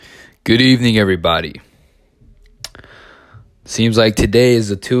Good evening, everybody. Seems like today is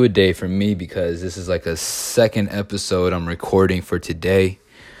a two-a-day for me because this is like a second episode I'm recording for today.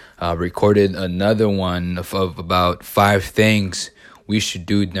 Recorded another one of about 5 things we should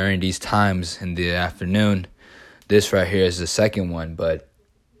do during these times in the afternoon. This right here is the second one, but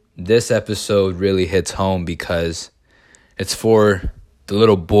this episode really hits home because it's for the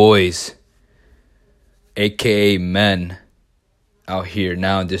little boys, aka men, out here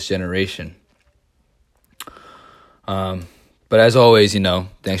now in this generation. But as always,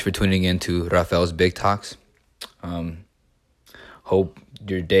 thanks for tuning in to Rafael's Big Talks. Hope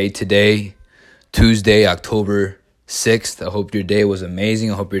your day today, Tuesday, October 6th, I hope your day was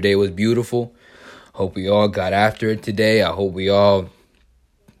amazing. I hope your day was beautiful. Hope we all got after it today. I hope we all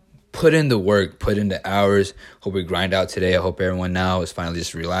put in the work, put in the hours. Hope we grind out today. I hope everyone now is finally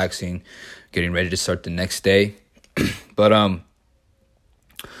just relaxing, getting ready to start the next day. But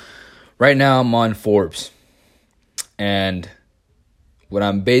right now I'm on Forbes. And what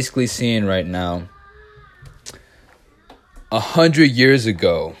I'm basically seeing right now, 100 years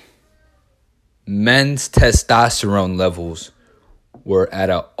ago, men's testosterone levels were at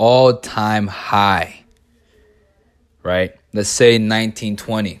an all-time high, right? Let's say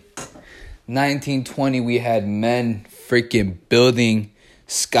 1920. 1920, we had men freaking building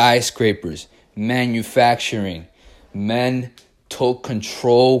skyscrapers, manufacturing, men took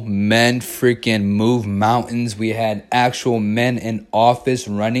control, men freaking moved mountains. We had actual men in office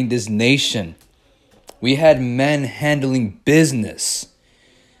running this nation. We had men handling business.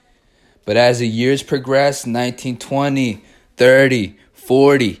 But as the years progressed, 1920, 30,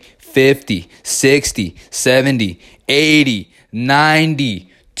 40, 50, 60, 70, 80,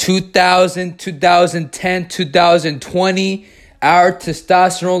 90, 2000, 2010, 2020, our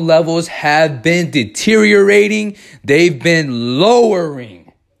testosterone levels have been deteriorating. They've been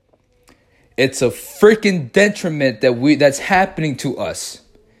lowering. It's a freaking detriment that's happening to us.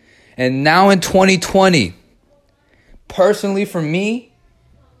 And now in 2020, personally for me,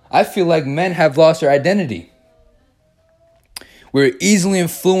 I feel like men have lost their identity. We're easily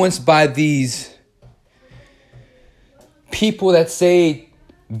influenced by these people that say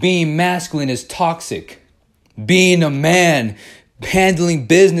being masculine is toxic. Being a man, handling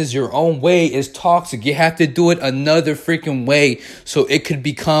business your own way is toxic. You have to do it another freaking way so it could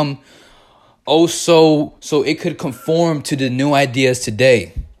become so it could conform to the new ideas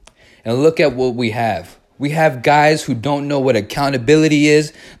today. And look at what we have. We have guys who don't know what accountability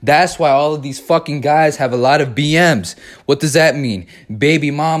is. That's why all of these fucking guys have a lot of BMs. What does that mean?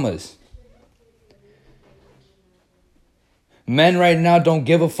 Baby mamas. Men right now don't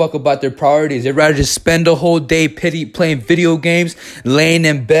give a fuck about their priorities. They'd rather just spend the whole day playing video games, laying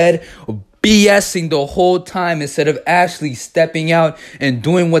in bed, BSing the whole time instead of actually stepping out and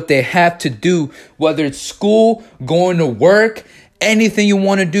doing what they have to do, whether it's school, going to work, anything you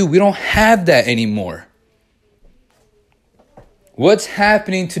want to do. We don't have that anymore. What's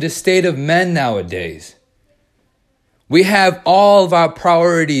happening to the state of men nowadays? We have all of our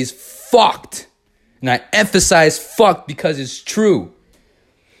priorities fucked. And I emphasize fuck because it's true.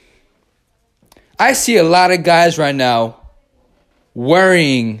 I see a lot of guys right now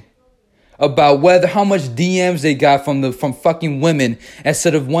worrying about how much DMs they got from fucking women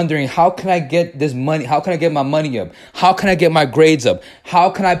instead of wondering, how can I get this money? How can I get my money up? How can I get my grades up? How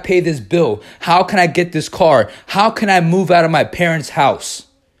can I pay this bill? How can I get this car? How can I move out of my parents' house?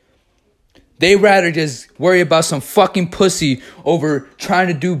 They rather just worry about some fucking pussy over trying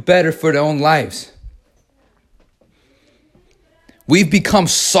to do better for their own lives. We've become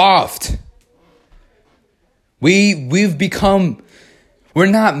soft. We're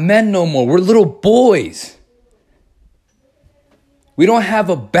not men no more. We're little boys. We don't have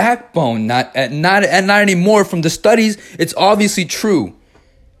a backbone, not anymore. From the studies, it's obviously true.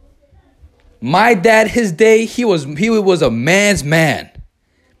 My dad, his day, he was a man's man.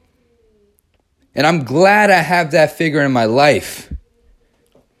 And I'm glad I have that figure in my life.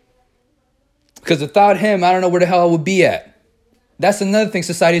 Because without him, I don't know where the hell I would be at. That's another thing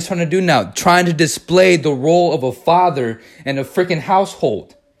society is trying to do now. Trying to display the role of a father in a freaking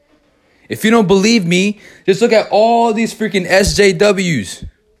household. If you don't believe me, just look at all these freaking SJWs.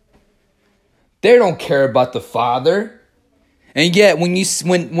 They don't care about the father. And yet when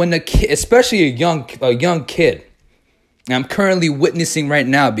a kid, especially a young kid, and I'm currently witnessing right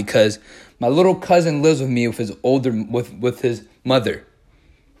now because my little cousin lives with me with his mother.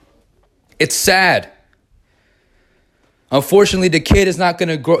 It's sad. Unfortunately, the kid is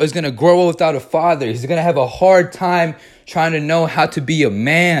gonna grow up without a father. He's gonna have a hard time trying to know how to be a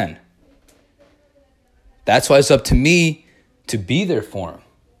man. That's why it's up to me to be there for him.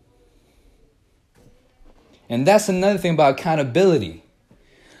 And that's another thing about accountability.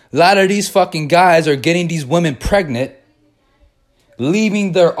 A lot of these fucking guys are getting these women pregnant,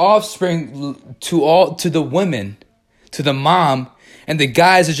 leaving their offspring to the women, to the mom, and the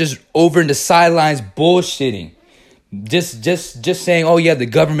guys are just over in the sidelines bullshitting. Just saying, oh yeah, the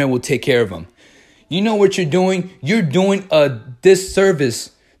government will take care of them. You know what you're doing? You're doing a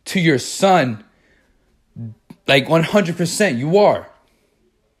disservice to your son. Like 100%, you are.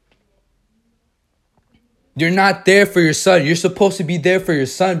 You're not there for your son. You're supposed to be there for your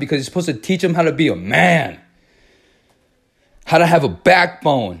son because you're supposed to teach him how to be a man. How to have a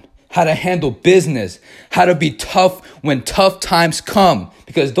backbone. How to handle business. How to be tough when tough times come.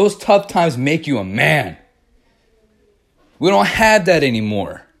 Because those tough times make you a man. We don't have that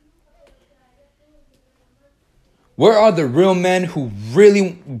anymore. Where are the real men who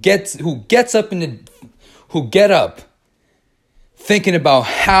get up thinking about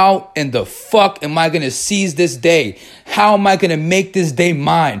how in the fuck am I going to seize this day? How am I going to make this day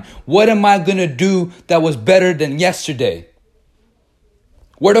mine? What am I going to do that was better than yesterday?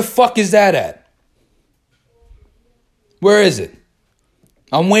 Where the fuck is that at? Where is it?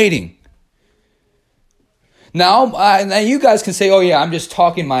 I'm waiting. Now you guys can say, oh yeah, I'm just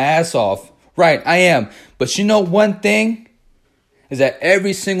talking my ass off. Right, I am. But you know one thing? Is that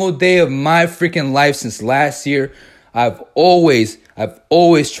every single day of my freaking life since last year, I've always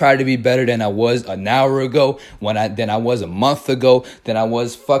tried to be better than I was an hour ago, than I was a month ago, than I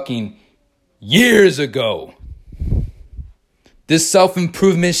was fucking years ago. This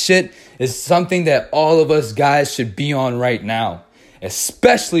self-improvement shit is something that all of us guys should be on right now.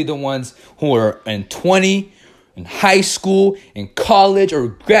 Especially the ones who are in 20, in high school, in college, or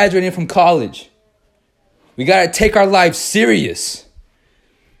graduating from college. We got to take our lives serious.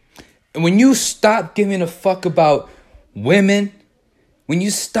 And when you stop giving a fuck about women, when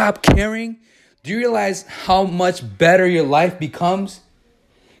you stop caring, do you realize how much better your life becomes?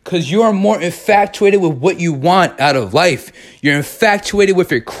 Because you are more infatuated with what you want out of life. You're infatuated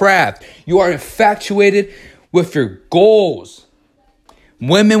with your craft. You are infatuated with your goals.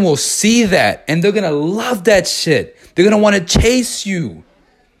 Women will see that and they're going to love that shit. They're going to want to chase you.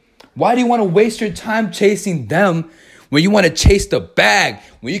 Why do you want to waste your time chasing them when you want to chase the bag,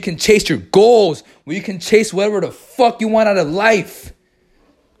 when you can chase your goals, when you can chase whatever the fuck you want out of life?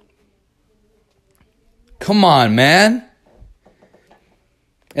 Come on, man.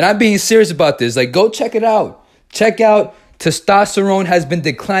 And I'm being serious about this. Like, go check it out. Check out testosterone has been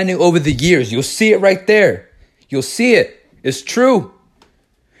declining over the years. You'll see it right there. You'll see it. It's true.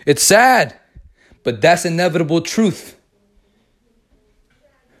 It's sad, but that's inevitable truth.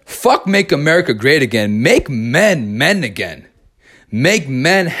 Fuck make America great again. Make men men again. Make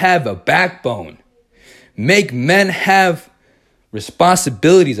men have a backbone. Make men have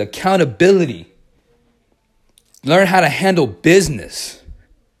responsibilities, accountability. Learn how to handle business.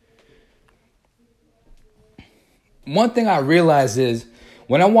 One thing I realize is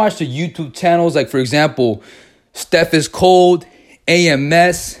when I watch the YouTube channels, like for example, Steph is Cold,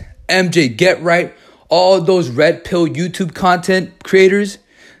 AMS, MJ Get Right, all those red pill YouTube content creators,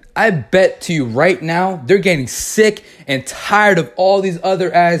 I bet to you right now, they're getting sick and tired of all these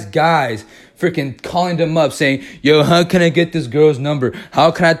other ass guys freaking calling them up saying, yo, how can I get this girl's number?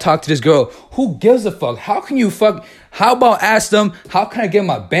 How can I talk to this girl? Who gives a fuck? How can you fuck? How about ask them, how can I get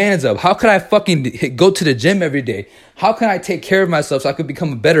my bands up? How can I fucking go to the gym every day? How can I take care of myself so I could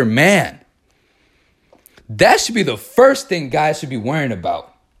become a better man? That should be the first thing guys should be worrying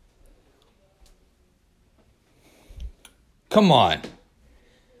about. Come on.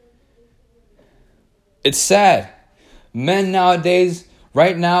 It's sad. Men nowadays,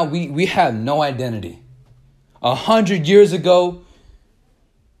 right now, we have no identity. 100 years ago,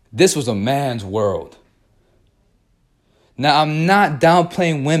 this was a man's world. Now, I'm not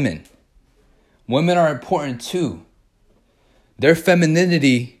downplaying women. Women are important too. Their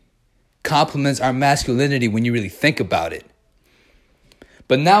femininity complements our masculinity when you really think about it.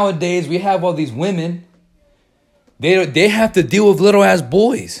 But nowadays, we have all these women. They have to deal with little ass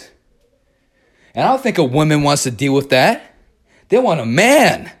boys. And I don't think a woman wants to deal with that. They want a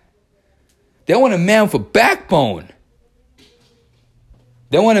man. They want a man with a backbone.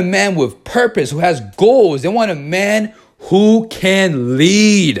 They want a man with purpose, who has goals. They want a man who can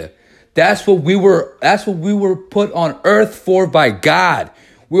lead. That's what we were put on earth for by God.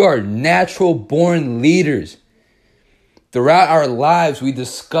 We are natural born leaders. Throughout our lives, we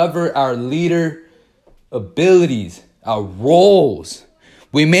discover our leader abilities, our roles.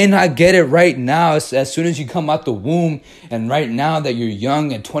 We may not get it right now as soon as you come out the womb and right now that you're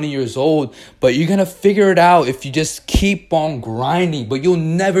young and 20 years old, but you're going to figure it out if you just keep on grinding. But you'll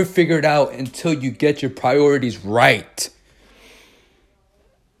never figure it out until you get your priorities right.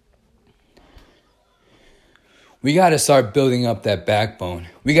 We got to start building up that backbone.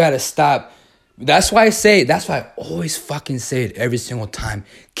 We got to stop. That's why I always fucking say it every single time.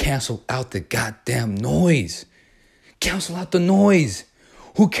 Cancel out the goddamn noise. Cancel out the noise.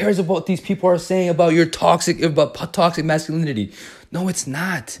 Who cares about what these people are saying about toxic masculinity? No, it's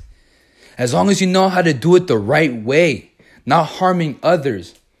not. As long as you know how to do it the right way, not harming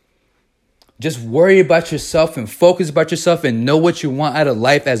others. Just worry about yourself and focus about yourself and know what you want out of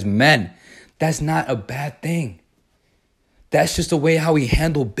life as men. That's not a bad thing. That's just the way how we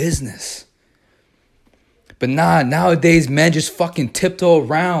handle business. But nowadays, men just fucking tiptoe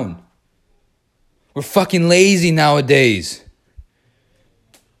around. We're fucking lazy nowadays.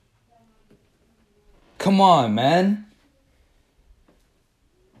 Come on, man.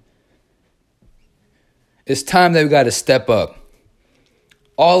 It's time that we got to step up.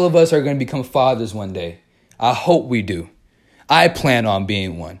 All of us are going to become fathers one day. I hope we do. I plan on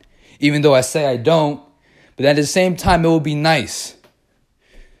being one. Even though I say I don't. But at the same time, it would be nice.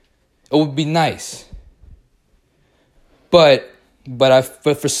 It would be nice. But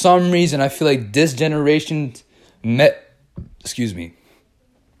for some reason, I feel like this generation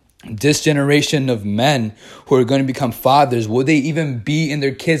of men who are going to become fathers, will they even be in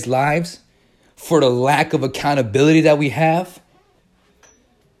their kids' lives for the lack of accountability that we have?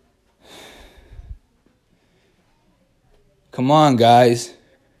 Come on, guys.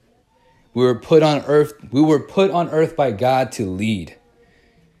 We were put on earth by God to lead.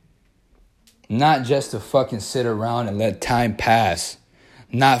 Not just to fucking sit around and let time pass.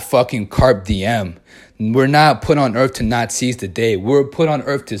 Not fucking carpe diem. We're not put on earth to not seize the day. We're put on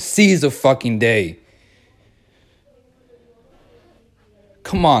earth to seize the fucking day.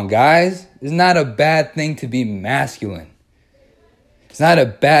 Come on, guys. It's not a bad thing to be masculine. It's not a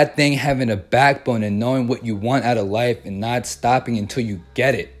bad thing having a backbone and knowing what you want out of life and not stopping until you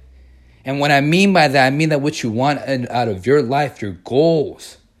get it. And what I mean by that, I mean that what you want out of your life, your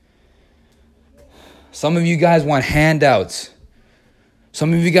goals. Some of you guys want handouts.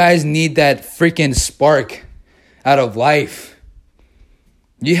 Some of you guys need that freaking spark out of life.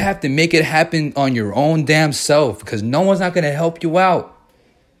 You have to make it happen on your own damn self because no one's not going to help you out.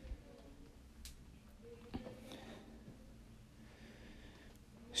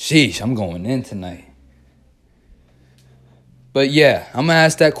 Sheesh, I'm going in tonight. But yeah, I'm going to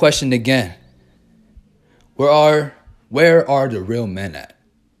ask that question again. Where are the real men at?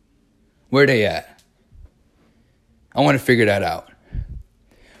 Where are they at? I want to figure that out.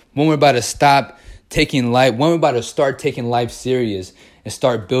 When we're about to start taking life serious and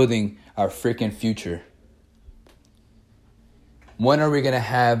start building our freaking future. When are we going to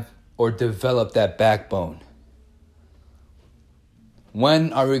have or develop that backbone?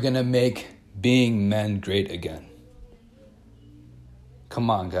 When are we going to make being men great again? Come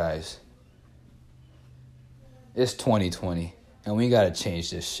on, guys. It's 2020, and we got to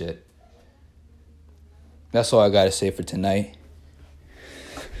change this shit. That's all I got to say for tonight.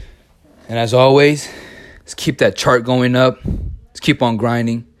 And as always, let's keep that chart going up. Let's keep on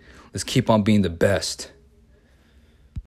grinding. Let's keep on being the best.